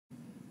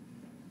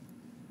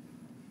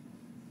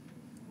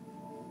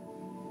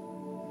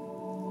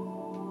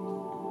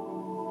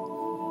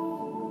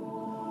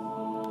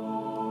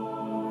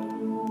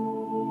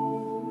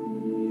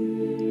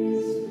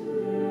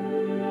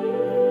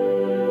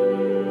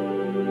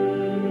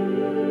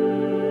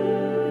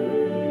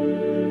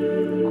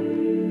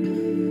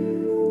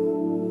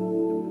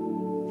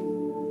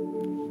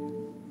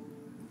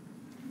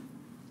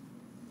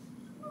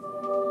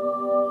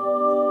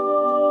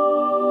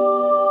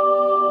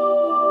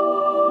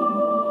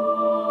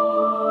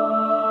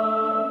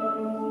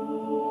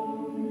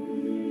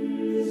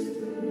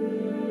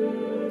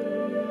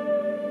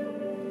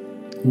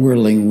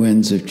whirling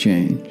winds of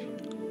change.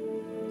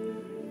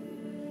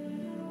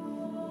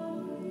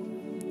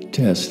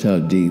 Test how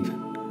deep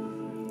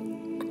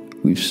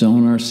we've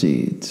sown our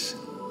seeds.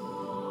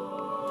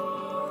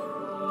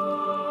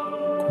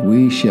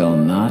 We shall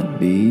not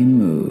be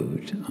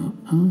moved.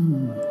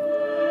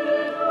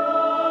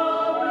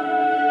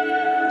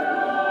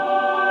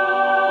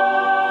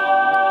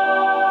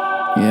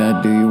 Yeah,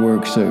 do your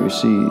work, sow your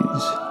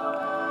seeds.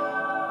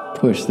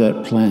 Push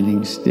that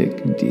planting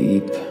stick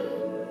deep.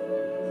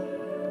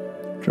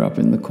 Drop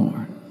in the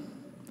corn.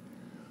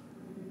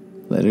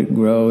 Let it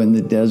grow in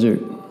the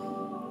desert.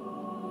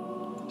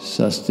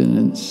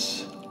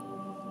 Sustenance.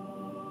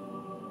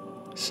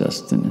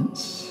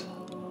 Sustenance.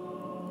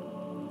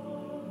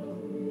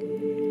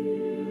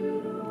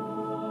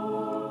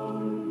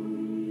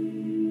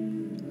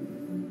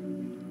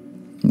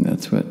 And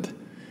that's what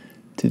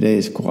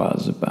today's Gua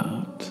is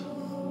about.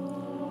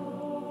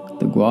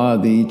 The Gua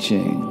of the I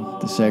Ching,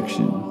 the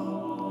section,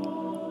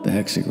 the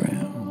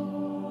hexagram.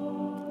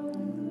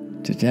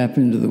 To tap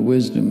into the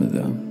wisdom of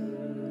the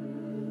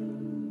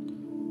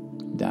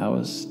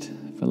Taoist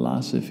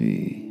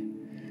philosophy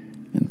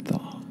and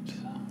thought.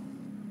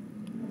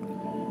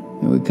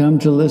 And we come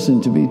to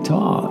listen to be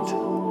taught.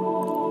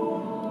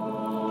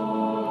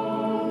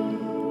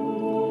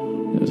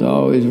 There's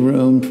always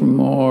room for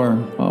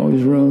more,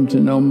 always room to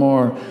know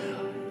more,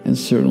 and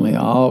certainly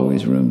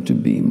always room to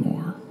be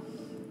more.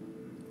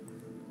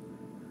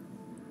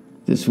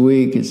 This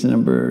week it's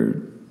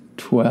number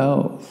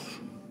 12,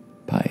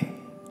 Pai.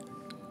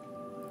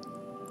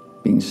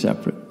 Being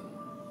separate.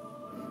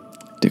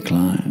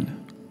 Decline.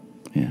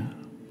 Yeah.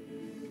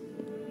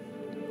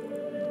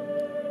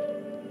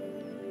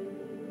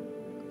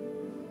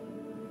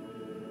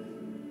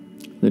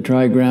 The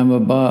trigram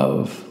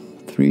above,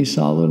 3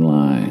 solid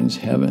lines,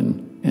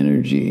 heaven,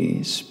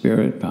 energy,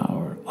 spirit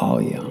power,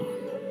 all yang.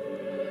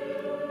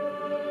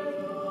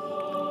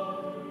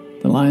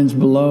 The lines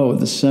below,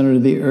 the center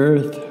of the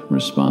earth,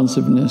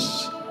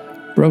 responsiveness,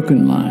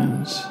 broken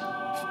lines,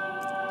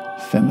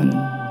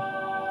 feminine.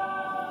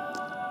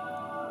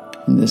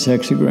 In this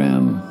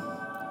hexagram,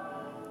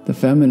 the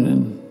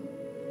feminine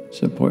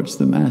supports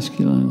the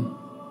masculine,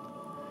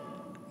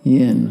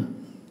 yin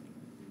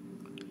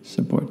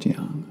supports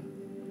yang.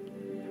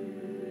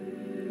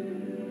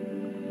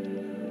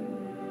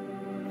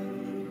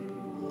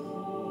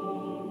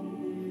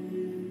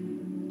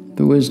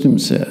 The wisdom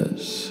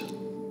says,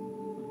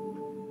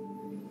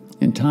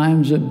 in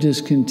times of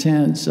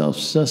discontent,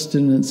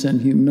 self-sustenance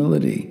and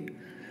humility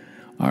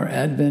are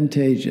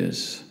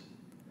advantageous.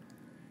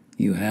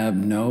 You have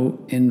no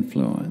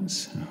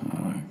influence.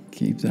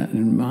 Keep that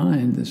in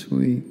mind this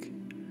week.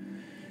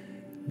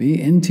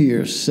 Be into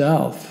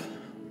yourself,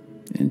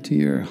 into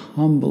your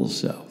humble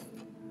self.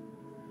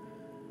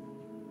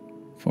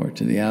 For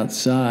to the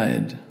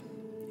outside,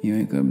 you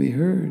ain't going to be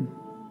heard.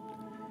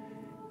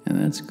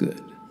 And that's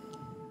good.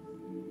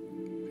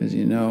 Because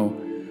you know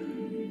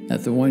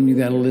that the one you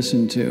got to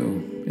listen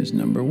to is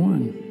number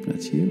one.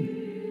 That's you.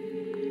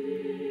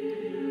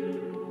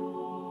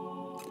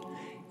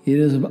 It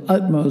is of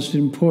utmost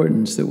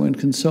importance that when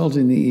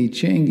consulting the I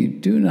Ching, you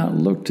do not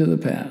look to the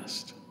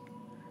past,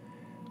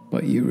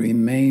 but you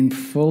remain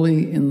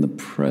fully in the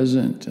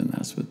present, and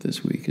that's what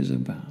this week is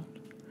about.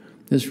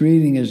 This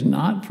reading is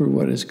not for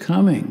what is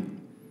coming,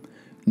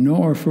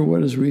 nor for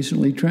what has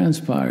recently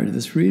transpired.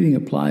 This reading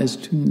applies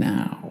to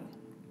now,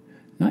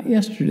 not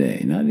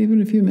yesterday, not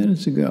even a few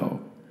minutes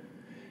ago.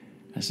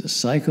 As the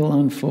cycle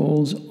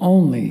unfolds,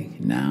 only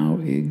now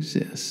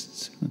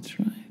exists. That's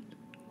right.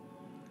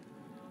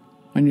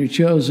 On your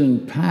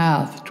chosen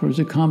path towards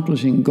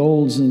accomplishing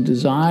goals and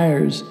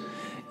desires,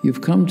 you've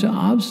come to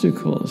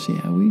obstacles.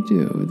 Yeah, we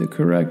do. The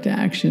correct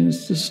action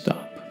is to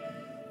stop.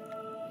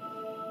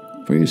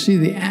 For you see,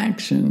 the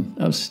action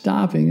of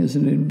stopping is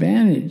an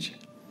advantage,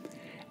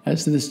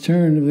 as this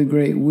turn of the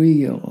great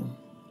wheel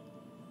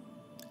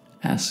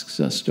asks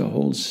us to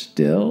hold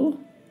still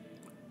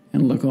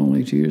and look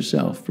only to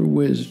yourself for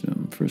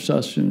wisdom, for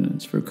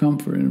sustenance, for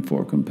comfort, and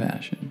for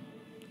compassion.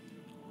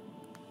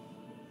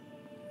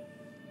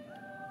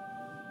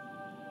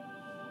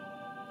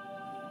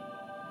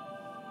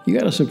 You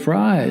got a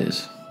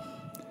surprise.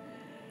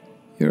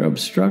 Your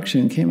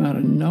obstruction came out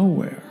of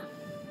nowhere.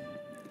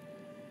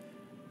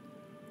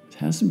 It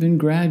hasn't been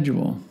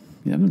gradual.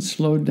 You haven't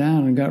slowed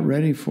down and got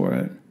ready for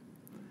it.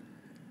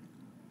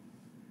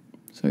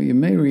 So you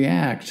may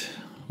react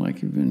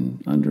like you've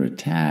been under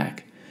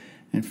attack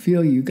and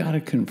feel you got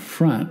to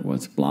confront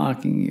what's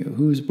blocking you,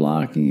 who's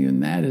blocking you,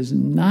 and that is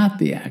not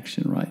the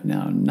action right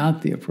now,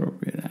 not the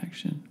appropriate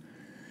action.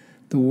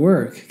 The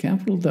work,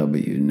 capital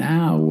W,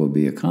 now will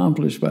be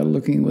accomplished by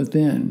looking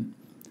within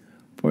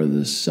for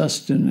the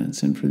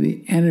sustenance and for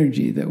the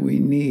energy that we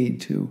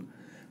need to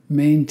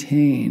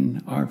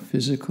maintain our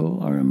physical,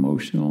 our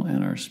emotional,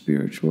 and our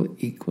spiritual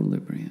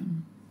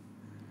equilibrium.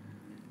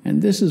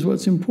 And this is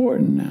what's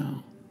important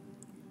now.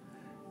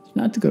 It's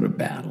not to go to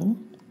battle,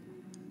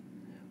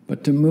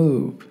 but to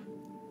move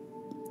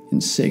in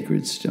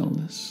sacred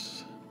stillness.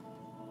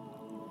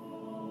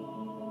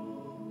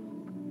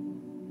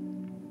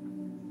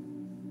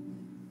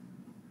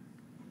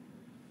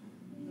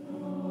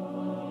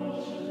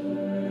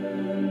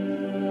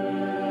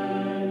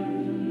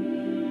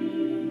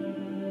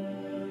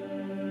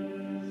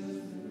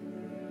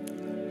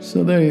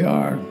 So there you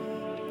are.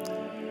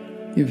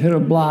 You've hit a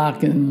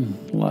block and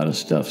a lot of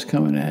stuff's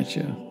coming at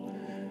you.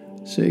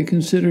 So you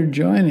consider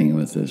joining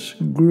with this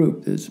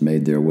group that's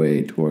made their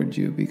way towards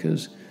you,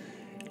 because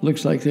it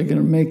looks like they're going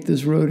to make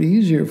this road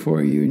easier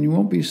for you and you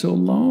won't be so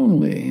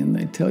lonely. And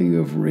they tell you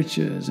of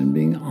riches and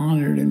being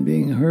honored and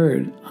being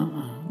heard.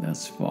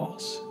 That's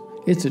false.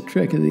 It's a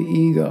trick of the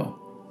ego.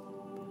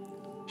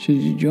 Should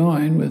you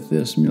join with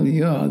this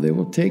milieu, they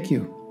will take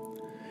you.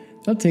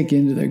 They'll take you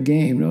into their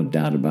game, no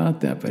doubt about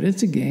that, but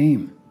it's a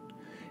game.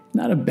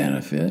 Not a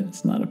benefit.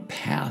 It's not a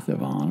path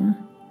of honor.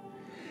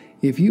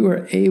 If you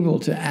are able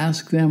to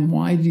ask them,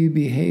 why do you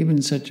behave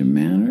in such a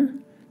manner?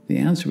 The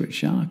answer would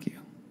shock you.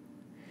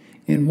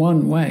 In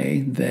one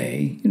way,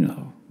 they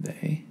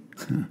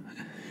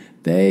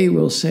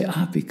will say,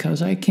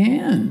 because I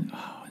can.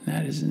 Oh,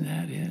 and isn't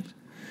that it?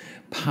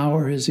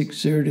 Power is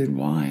exerted.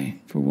 Why?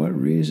 For what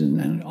reason?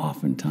 And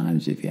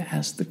oftentimes, if you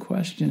ask the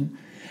question,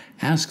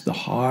 ask the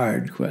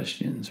hard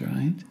questions,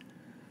 right?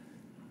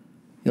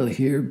 You'll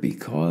hear,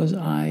 because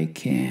I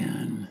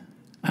can.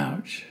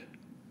 Ouch.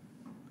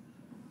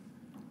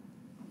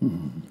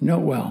 Note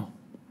well,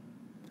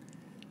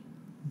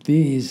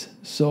 these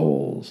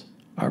souls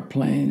are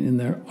playing in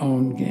their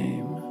own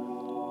game.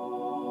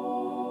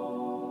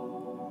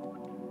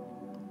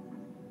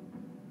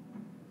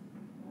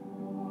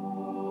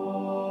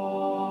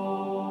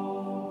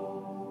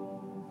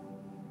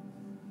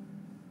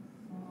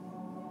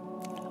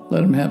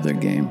 Let them have their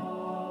game.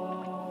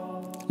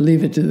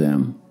 Leave it to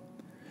them.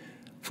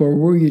 For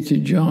were you to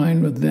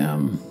join with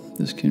them,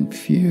 this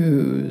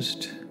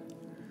confused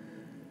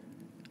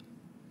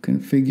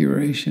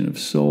configuration of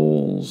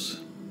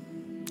souls,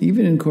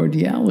 even in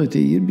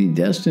cordiality, you'd be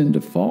destined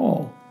to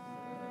fall.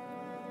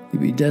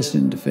 You'd be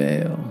destined to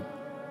fail.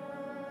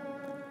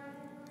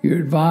 You're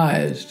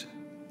advised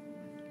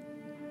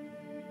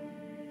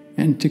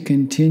and to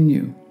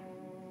continue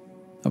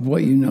of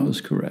what you know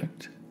is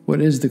correct.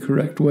 What is the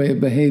correct way of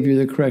behavior,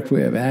 the correct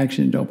way of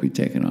action? Don't be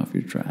taken off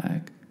your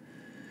track.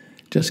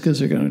 Just because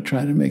they're going to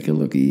try to make it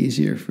look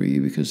easier for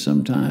you, because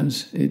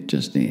sometimes it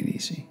just ain't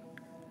easy.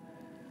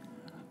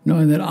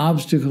 Knowing that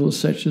obstacles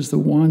such as the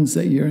ones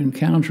that you're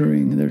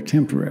encountering, they're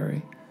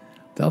temporary.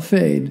 They'll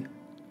fade.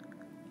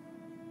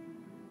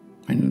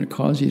 I'm going to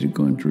cause you to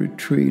go into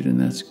retreat,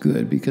 and that's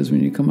good, because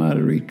when you come out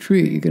of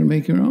retreat, you're going to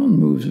make your own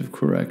moves of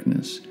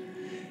correctness.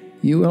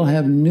 You will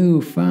have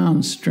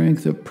newfound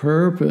strength of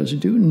purpose.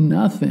 Do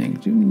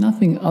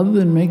nothing other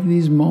than make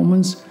these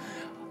moments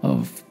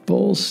of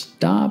full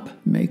stop,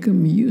 make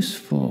them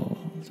useful,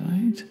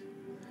 right?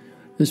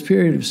 This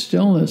period of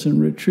stillness and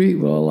retreat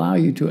will allow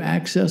you to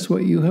access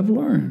what you have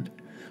learned,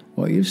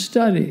 what you've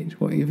studied,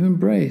 what you've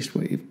embraced,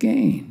 what you've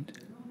gained.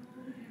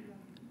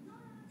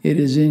 It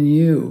is in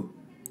you,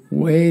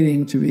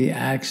 waiting to be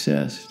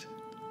accessed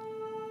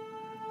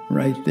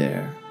right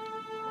there.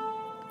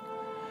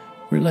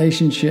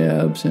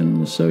 Relationships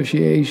and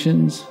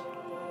associations,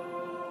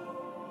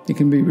 it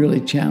can be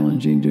really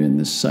challenging during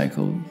this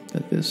cycle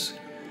that this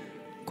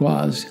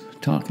Gua's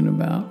talking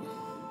about.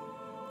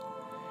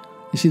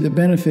 You see, the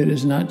benefit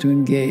is not to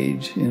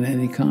engage in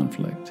any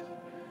conflict.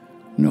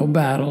 No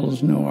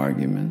battles, no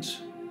arguments.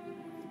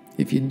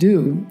 If you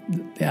do,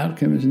 the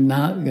outcome is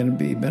not going to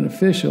be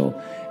beneficial,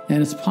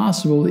 and it's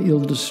possible that you'll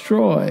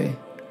destroy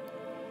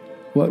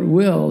what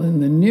will, in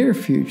the near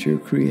future,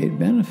 create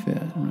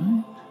benefit,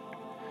 right?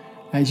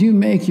 As you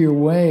make your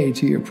way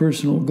to your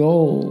personal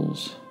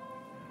goals,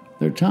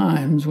 there are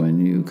times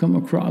when you come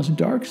across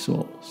dark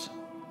souls.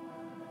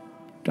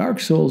 Dark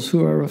souls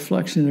who are a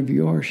reflection of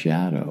your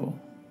shadow.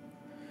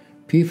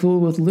 People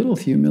with little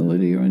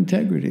humility or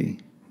integrity.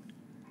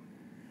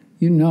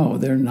 You know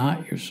they're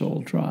not your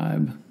soul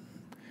tribe.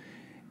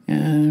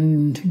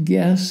 And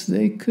yes,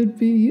 they could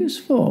be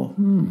useful.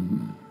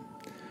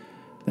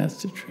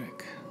 That's the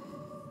trick.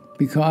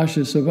 Be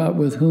cautious about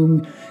with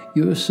whom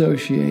you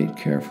associate.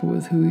 Careful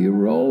with who you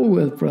roll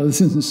with,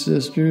 brothers and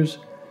sisters.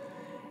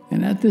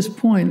 And at this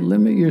point,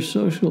 limit your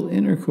social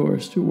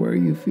intercourse to where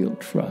you feel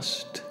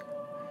trust.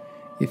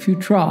 If you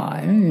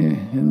try,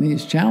 in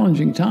these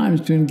challenging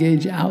times, to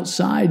engage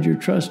outside your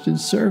trusted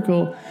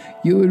circle,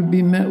 you would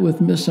be met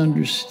with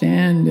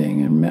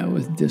misunderstanding and met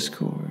with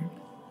discord.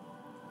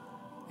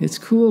 It's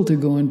cool to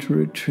go into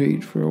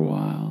retreat for a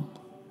while.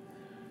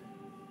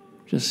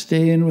 Just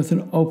stay in with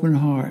an open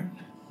heart.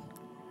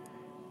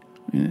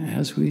 And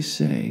as we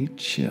say,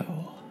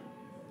 chill.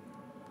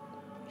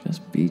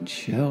 Just be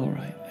chill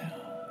right now.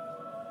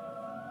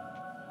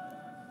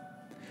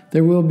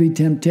 There will be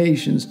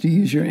temptations to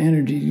use your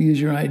energy, to use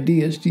your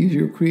ideas, to use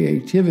your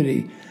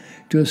creativity,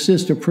 to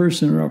assist a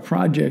person or a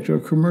project or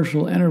a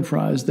commercial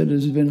enterprise that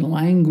has been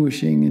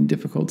languishing in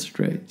difficult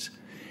straits.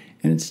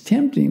 And it's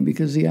tempting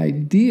because the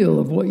ideal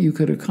of what you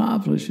could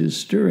accomplish is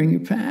stirring your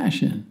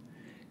passion.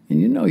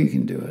 And you know you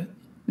can do it,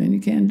 and you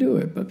can do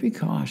it, but be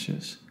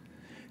cautious.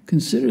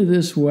 Consider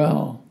this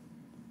well,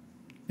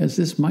 as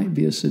this might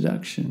be a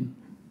seduction,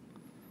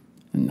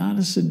 and not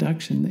a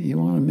seduction that you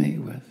want to mate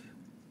with.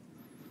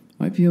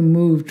 Might be a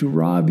move to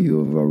rob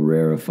you of a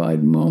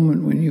rarefied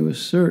moment when you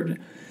assert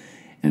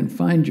and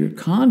find your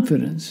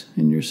confidence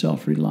in your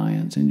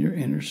self-reliance and your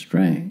inner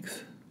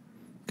strength,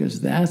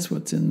 because that's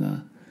what's in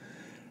the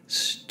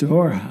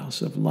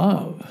storehouse of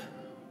love.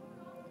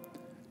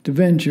 To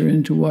venture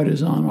into what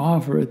is on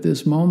offer at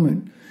this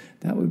moment,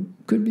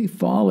 could be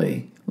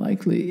folly,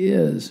 likely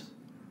is,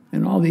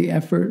 and all the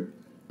effort,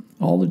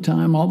 all the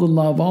time, all the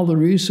love, all the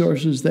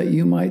resources that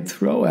you might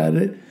throw at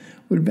it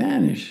would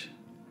vanish,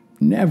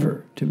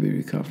 never to be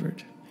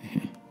recovered.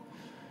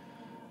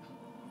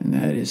 And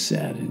that is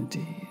sad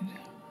indeed.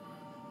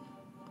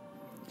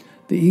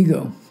 The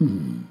ego,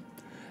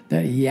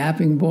 that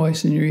yapping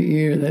voice in your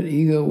ear, that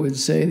ego would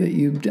say that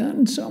you've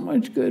done so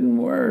much good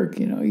work,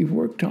 you've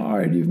worked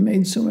hard, you've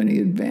made so many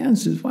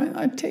advances. Why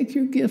not take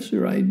your gifts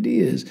or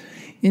ideas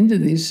into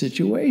these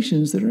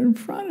situations that are in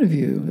front of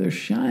you? They're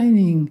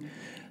shining,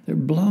 they're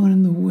blowing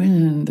in the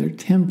wind, they're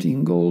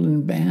tempting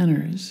golden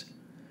banners.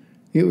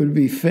 It would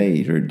be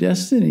fate or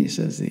destiny,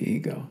 says the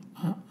ego.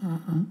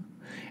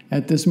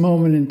 At this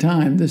moment in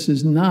time, this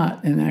is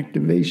not an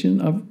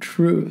activation of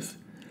truth.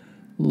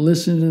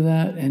 Listen to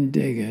that and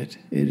dig it.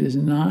 It is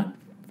not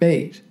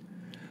fate,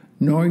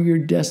 nor your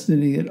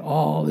destiny at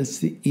all. It's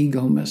the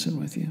ego messing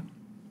with you.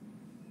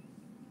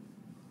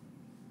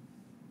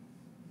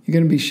 You're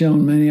going to be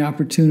shown many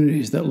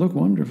opportunities that look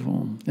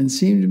wonderful and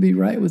seem to be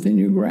right within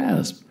your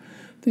grasp.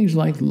 Things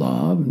like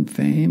love and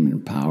fame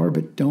and power,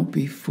 but don't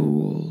be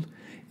fooled.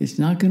 It's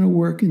not going to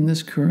work in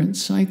this current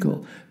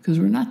cycle, because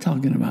we're not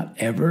talking about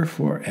ever,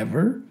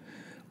 forever,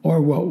 or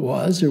what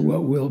was or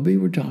what will be.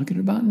 We're talking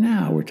about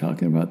now. We're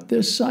talking about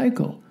this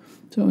cycle.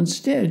 So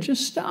instead,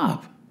 just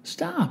stop.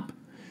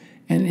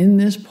 And in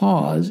this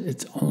pause,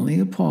 it's only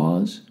a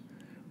pause.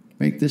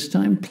 Make this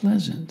time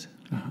pleasant.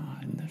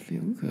 Doesn't that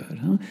feel good,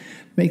 huh?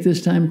 Make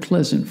this time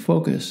pleasant.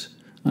 Focus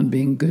on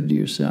being good to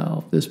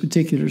yourself. This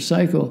particular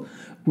cycle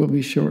will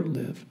be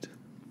short-lived.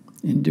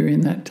 And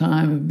during that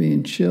time of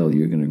being chill,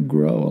 you're going to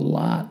grow a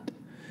lot.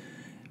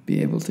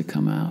 Be able to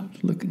come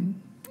out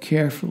looking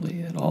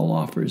carefully at all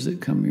offers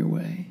that come your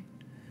way.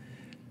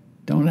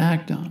 Don't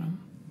act on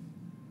them.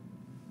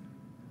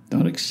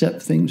 Don't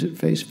accept things at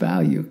face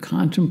value.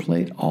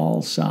 Contemplate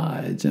all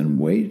sides and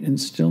wait in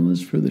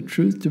stillness for the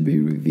truth to be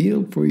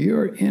revealed, for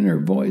your inner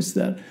voice,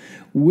 that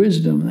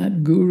wisdom,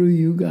 that guru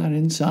you got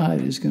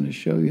inside is going to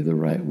show you the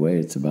right way.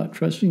 It's about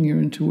trusting your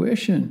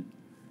intuition.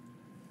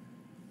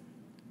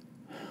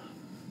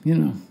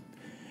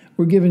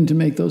 We're given to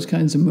make those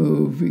kinds of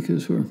moves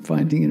because we're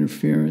finding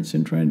interference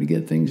and trying to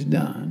get things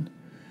done,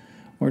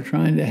 or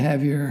trying to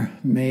have your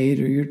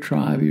mate or your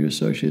tribe or your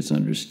associates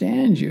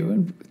understand you,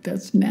 and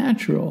that's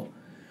natural.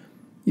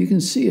 You can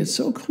see it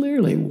so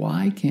clearly.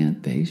 Why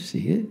can't they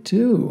see it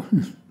too?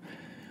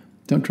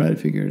 Don't try to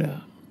figure it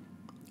out.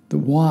 The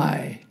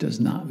why does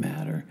not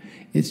matter.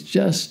 It's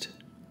just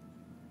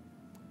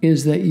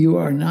is that you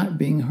are not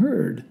being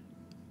heard.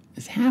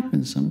 It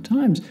happens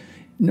sometimes.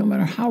 No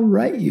matter how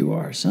right you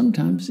are,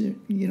 sometimes, it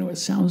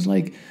sounds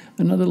like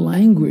another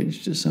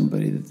language to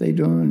somebody that they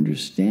don't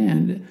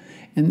understand.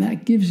 And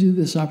that gives you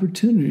this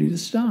opportunity to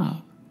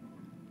stop.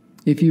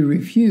 If you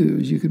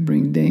refuse, you could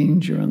bring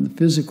danger on the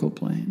physical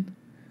plane.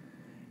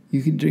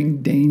 You could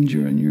bring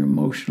danger on your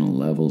emotional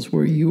levels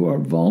where you are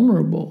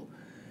vulnerable.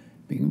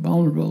 Being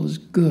vulnerable is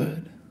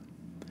good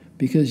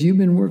because you've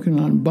been working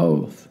on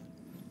both.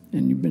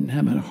 And you've been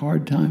having a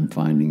hard time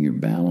finding your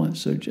balance.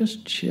 So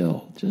just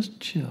chill,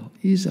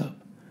 ease up.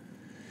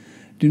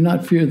 Do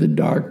not fear the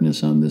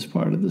darkness on this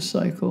part of the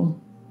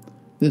cycle.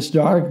 This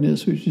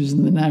darkness, which is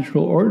in the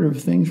natural order of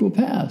things, will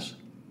pass.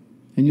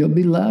 And you'll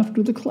be left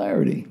with a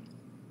clarity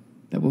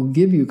that will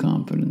give you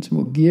confidence and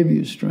will give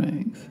you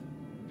strength.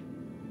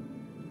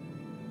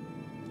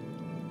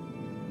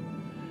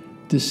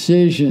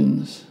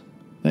 Decisions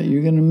that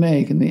you're going to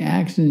make and the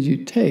actions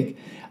you take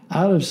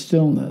out of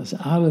stillness,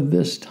 out of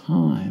this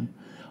time,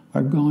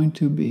 are going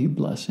to be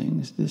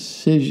blessings.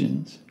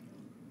 Decisions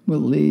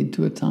will lead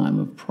to a time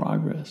of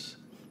progress,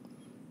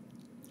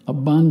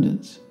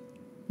 abundance,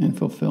 and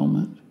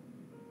fulfillment.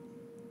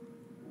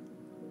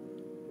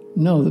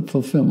 Know that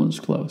fulfillment's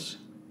close.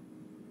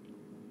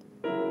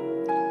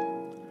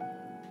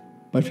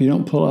 But if you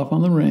don't pull up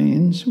on the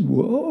reins,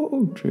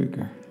 whoa,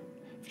 trigger.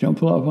 If you don't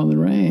pull up on the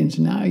reins,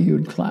 now you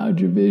would cloud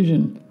your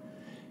vision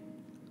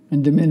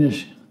and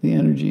diminish the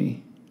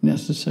energy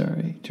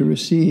necessary to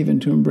receive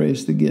and to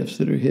embrace the gifts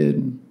that are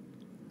hidden.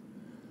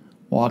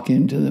 Walk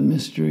into the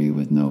mystery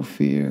with no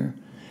fear.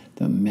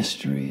 The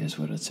mystery is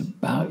what it's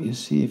about. You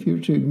see, if you're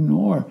to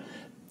ignore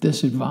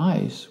this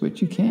advice,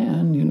 which you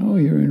can,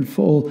 you're in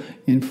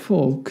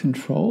full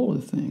control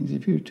of things.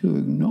 If you're to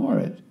ignore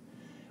it,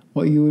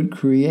 what you would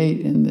create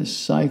in this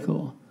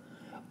cycle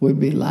would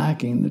be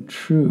lacking the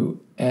true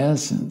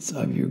essence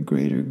of your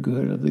greater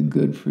good, of the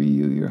good for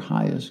you, your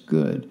highest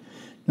good.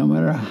 No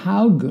matter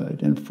how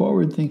good and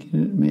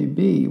forward-thinking it may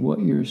be, what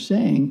you're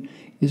saying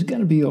is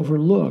going to be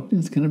overlooked.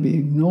 It's going to be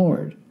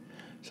ignored.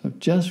 So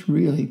just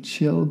really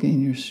chill,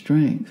 gain your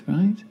strength,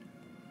 right?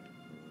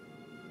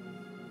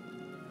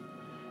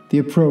 The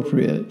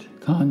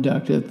appropriate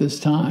conduct at this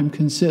time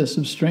consists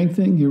of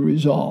strengthening your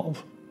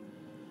resolve.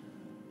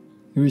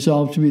 You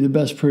resolve to be the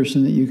best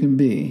person that you can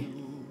be.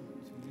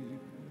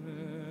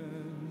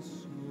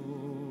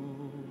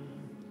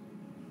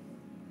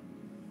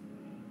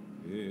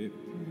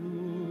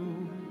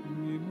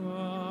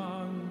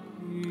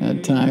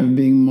 That time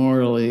being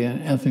morally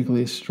and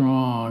ethically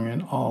strong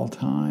at all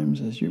times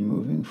as you're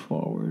moving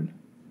forward.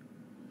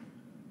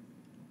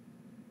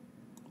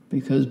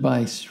 Because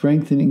by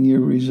strengthening your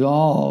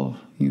resolve,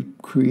 you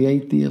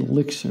create the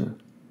elixir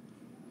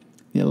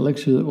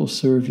that will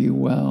serve you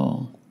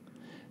well.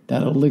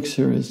 That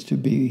elixir is to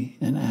be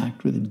and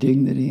act with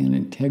dignity and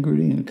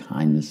integrity and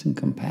kindness and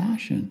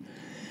compassion.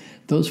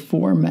 Those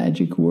 4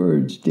 magic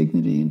words,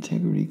 dignity,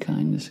 integrity,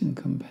 kindness, and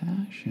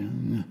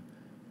compassion.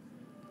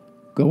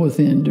 Go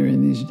within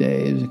during these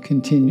days and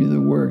continue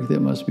the work that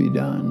must be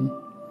done.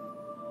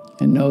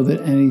 And know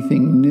that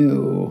anything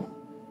new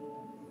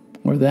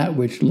or that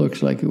which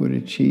looks like it would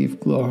achieve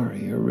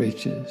glory or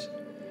riches,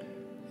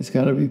 it's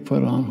got to be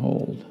put on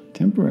hold,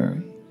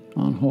 temporary,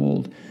 on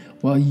hold,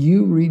 while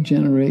you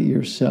regenerate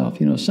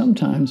yourself. You know,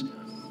 sometimes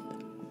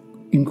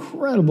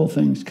incredible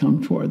things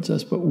come towards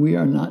us, but we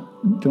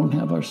don't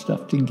have our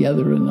stuff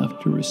together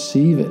enough to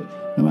receive it,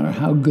 no matter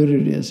how good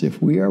it is. If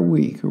we are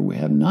weak or we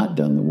have not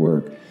done the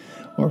work,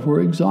 or if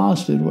we're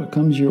exhausted, what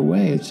comes your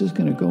way, it's just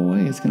going to go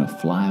away. It's going to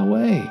fly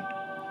away.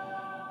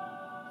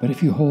 But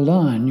if you hold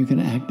on, you can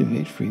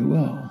activate free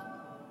will.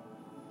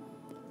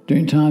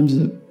 During times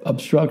of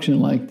obstruction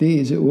like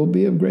these, it will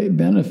be of great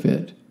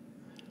benefit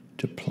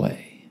to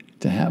play,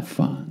 to have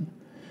fun,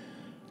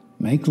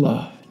 make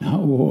love,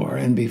 not war,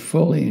 and be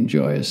fully in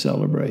joyous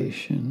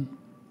celebration.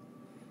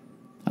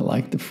 I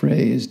like the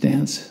phrase,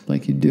 dance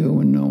like you do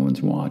when no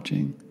one's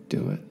watching.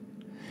 Do it.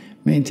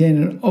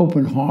 Maintain an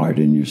open heart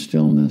in your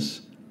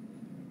stillness,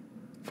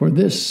 for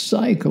this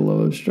cycle of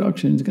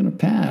obstruction is going to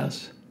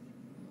pass.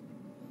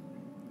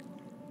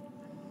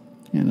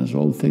 And as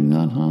old Thich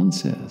Nhat Hanh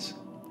says,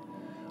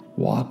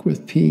 walk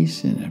with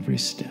peace in every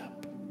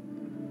step.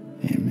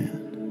 Amen.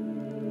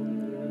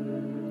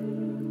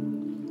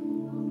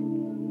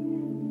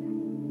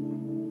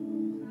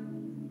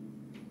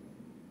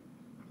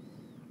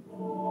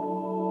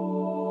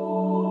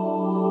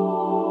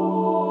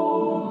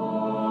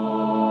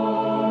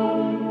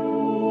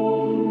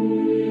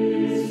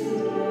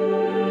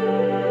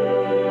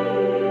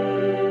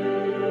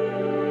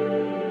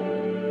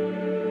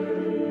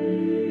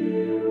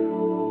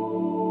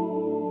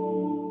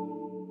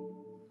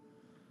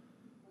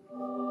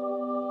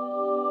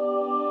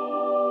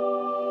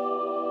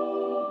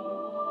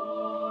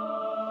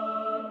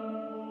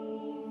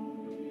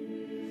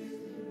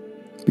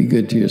 Be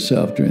good to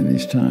yourself during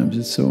these times.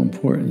 It's so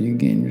important you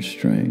gain your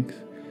strength.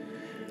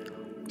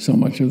 So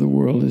much of the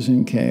world is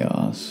in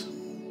chaos.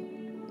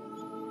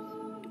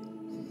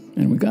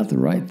 And we got the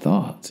right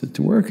thoughts. It's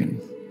working.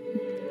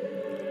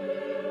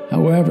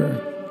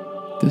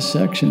 However, this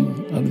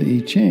section of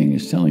the I Ching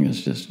is telling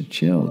us just to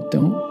chill.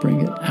 Don't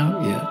bring it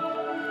out yet.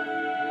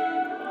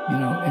 You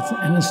know,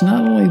 it's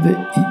not only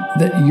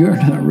that you're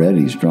not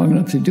ready, strong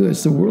enough to do it.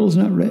 It's the world's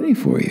not ready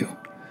for you.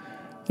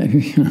 I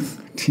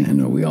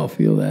know we all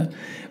feel that.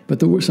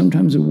 But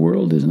sometimes the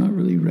world is not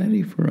really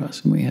ready for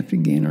us, and we have to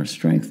gain our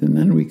strength, and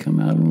then we come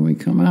out. And when we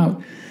come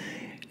out,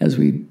 as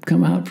we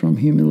come out from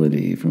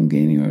humility, from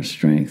gaining our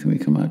strength, and we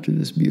come out to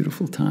this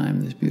beautiful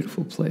time, this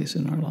beautiful place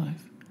in our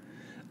life,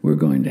 we're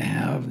going to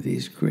have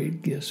these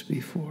great gifts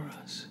before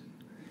us.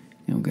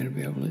 And we're going to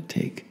be able to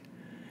take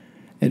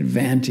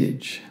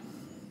advantage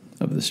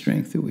of the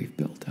strength that we've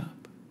built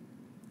up.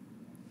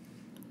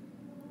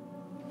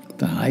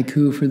 The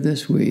haiku for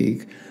this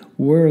week: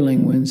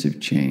 whirling winds of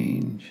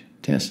change,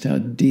 test how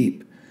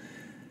deep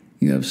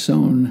you have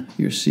sown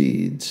your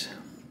seeds.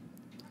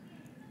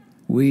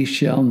 We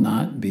shall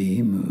not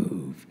be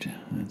moved.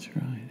 That's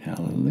right.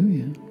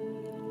 Hallelujah.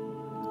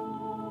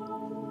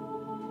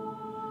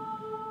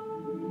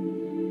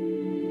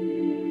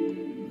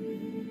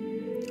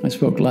 I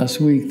spoke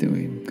last week that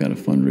we've got a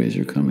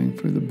fundraiser coming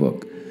for the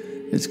book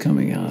that's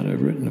coming out.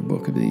 I've written a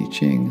book of the I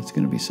Ching. It's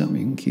going to be something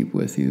you can keep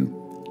with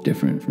you,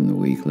 different from the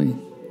weekly.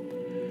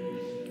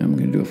 I'm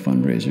going to do a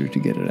fundraiser to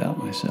get it out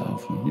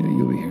myself. And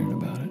you'll be hearing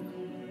about it.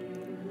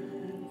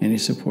 Any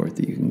support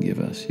that you can give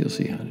us, you'll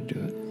see how to do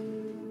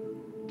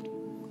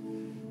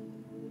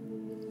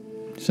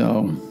it.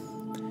 So,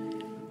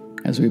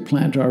 as we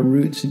plant our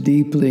roots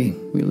deeply,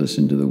 we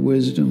listen to the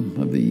wisdom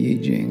of the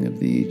Yi of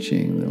the I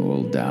Ching, the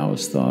old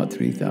Taoist thought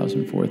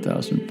 3,000,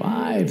 4,000,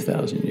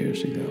 5,000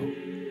 years ago.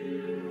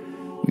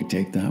 We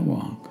take that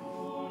walk.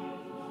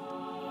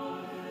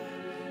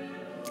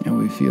 And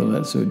we feel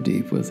that so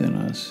deep within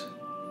us.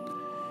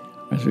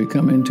 As we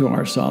come into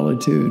our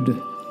solitude,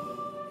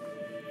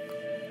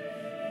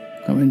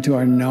 come into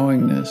our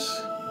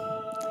knowingness.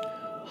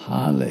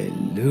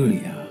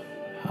 Hallelujah.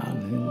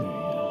 Hallelujah.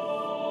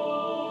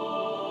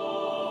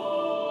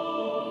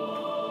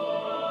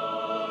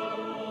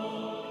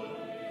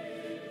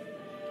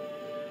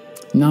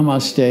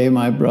 Namaste,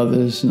 my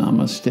brothers.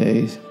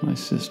 Namaste, my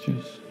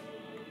sisters.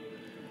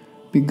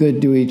 Be good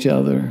to each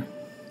other.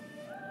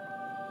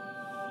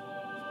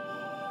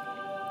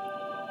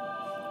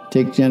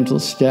 Take gentle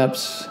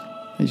steps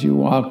As you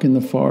walk in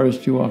the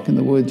forest, you walk in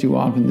the woods, you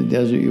walk in the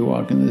desert, you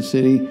walk in the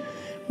city,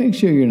 make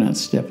sure you're not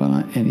stepping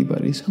on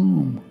anybody's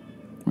home,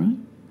 right?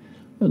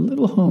 There are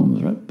little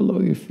homes right below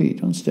your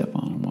feet. Don't step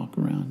on them, walk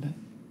around it.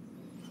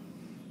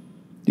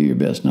 Do your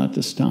best not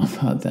to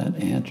stomp out that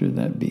ant or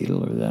that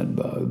beetle or that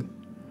bug.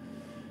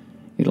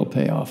 It'll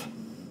pay off.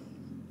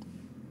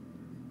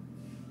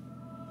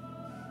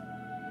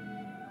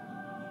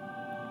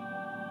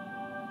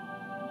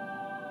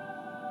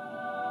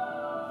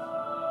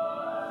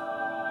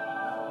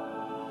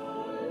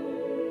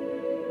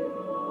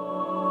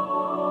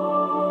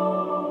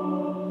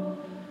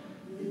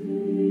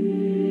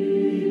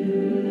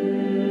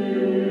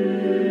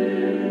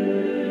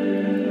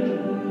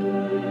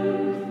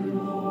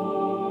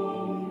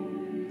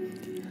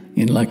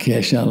 In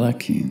Lakesh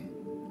Alakin.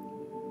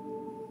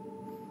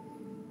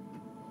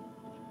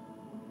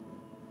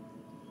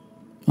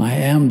 I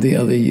am the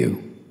other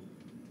you.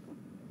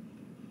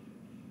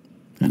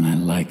 And I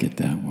like it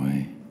that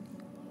way.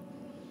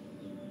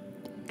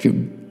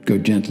 Go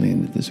gently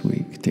into this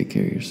week. Take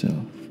care of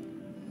yourself.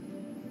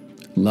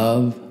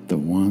 Love the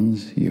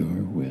ones you're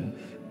with.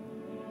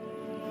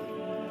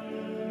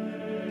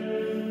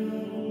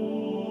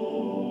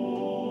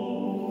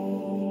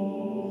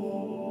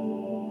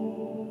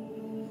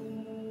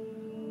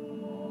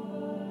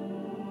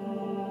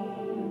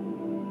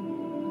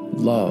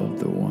 Love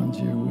the ones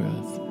you're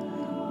with.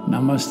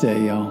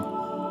 Namaste, y'all.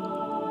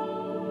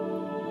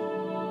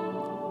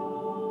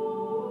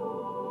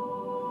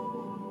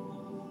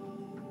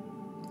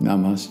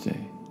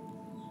 Namaste.